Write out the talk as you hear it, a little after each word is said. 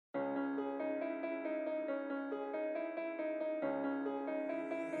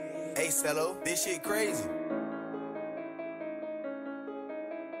Hey, Cello, this shit crazy.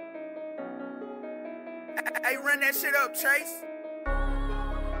 Hey, run that shit up, Chase.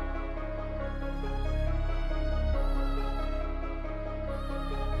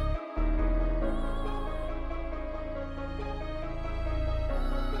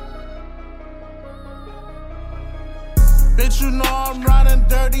 Bitch, you know I'm riding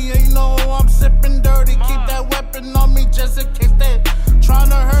dirty, and you know I'm sipping dirty. Keep that weapon on me just in case they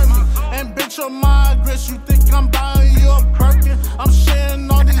tryna hurt me. And bitch, on my grist, you think I'm buying you a Birkin? I'm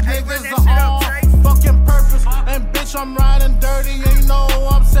shitting on these niggas on all fucking purpose. And bitch, I'm riding dirty, and you know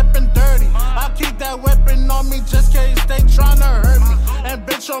I'm sipping dirty. I keep that weapon on me just in case they tryna hurt me. And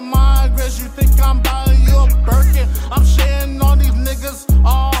bitch, on my grist, you think I'm buying you a Birkin? I'm shitting on these niggas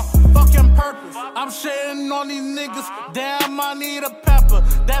all fucking purpose. I'm shitting on these niggas, damn, I need a pepper.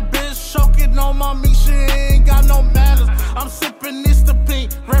 That bitch choking on my meat, she ain't got no manners. I'm sipping Easter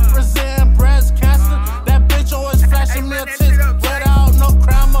pink, representing breast cancer. That bitch always flashing me a tits without no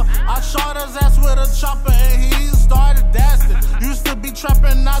crammer. I shot his ass with a chopper and he started dancing. Used to be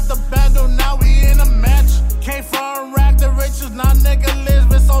trapping out the bando, now we in a match. Came from rag to riches, now nigga lives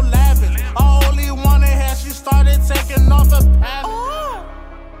been so lavish. I only wanted hair, she started taking off her pattern.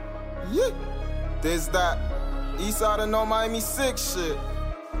 Yeah. This that Eastside of no Miami 6 shit.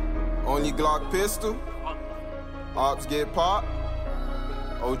 Only Glock pistol. Ops get popped.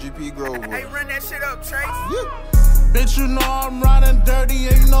 OGP Grove. Hey, run that shit up, Chase. Yeah. Bitch, you know I'm riding dirty,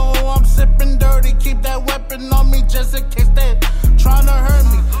 and you know I'm sipping dirty. Keep that weapon on me just in case they tryna hurt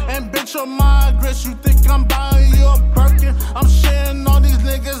me. And bitch, on my grist, you think I'm buying you a Birkin? I'm shitting on these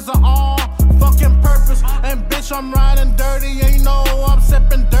niggas on all fucking purpose. And bitch, I'm riding dirty, and you know I'm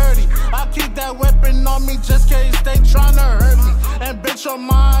sipping dirty. I keep that weapon on me just in case they tryna hurt me. And bitch, on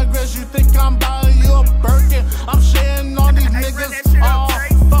my grist, you think I'm buying you a Birkin? I'm shitting on these niggas all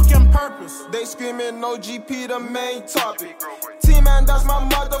fucking purpose. They screaming no GP, the main topic. T-Man, that's my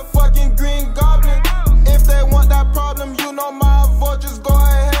motherfucking green goblin. If they want that problem, you know my vote, just go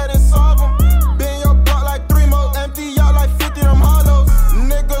ahead and solve them. Been your block like 3 more, empty out like 50 them hollows.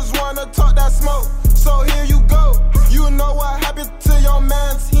 Niggas wanna talk that smoke, so here you go. You know what happened to your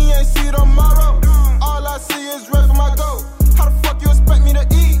mans, he ain't see tomorrow. All I see is red for my goat. How the fuck you expect me to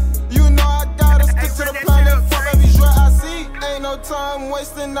eat? You know I gotta stick to the plan and fuck every joint I see. Ain't no time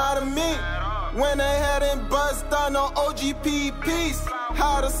wasting out of me. Went ahead and bust down on OGP piece.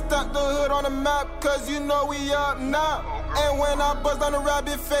 How to stamp the hood on the map, cause you know we up now. And when I bust down the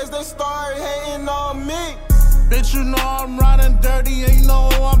rabbit face, they start hating on me. Bitch, you know I'm riding dirty, and you know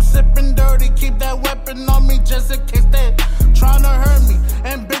I'm sipping dirty. Keep that weapon on me just in case they tryna hurt me.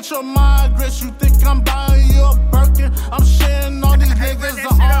 And bitch, on my grist, you think I'm buying you a Birkin? I'm shitting on these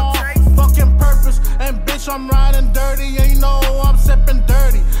niggas on all fucking purpose. And bitch, I'm riding dirty, and you know I'm sipping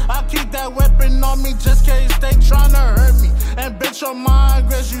dirty. I keep that weapon on me just in case they tryna hurt me. And bitch, on my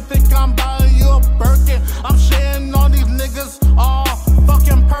grist, you think I'm buying you a Birkin? I'm shitting on these niggas all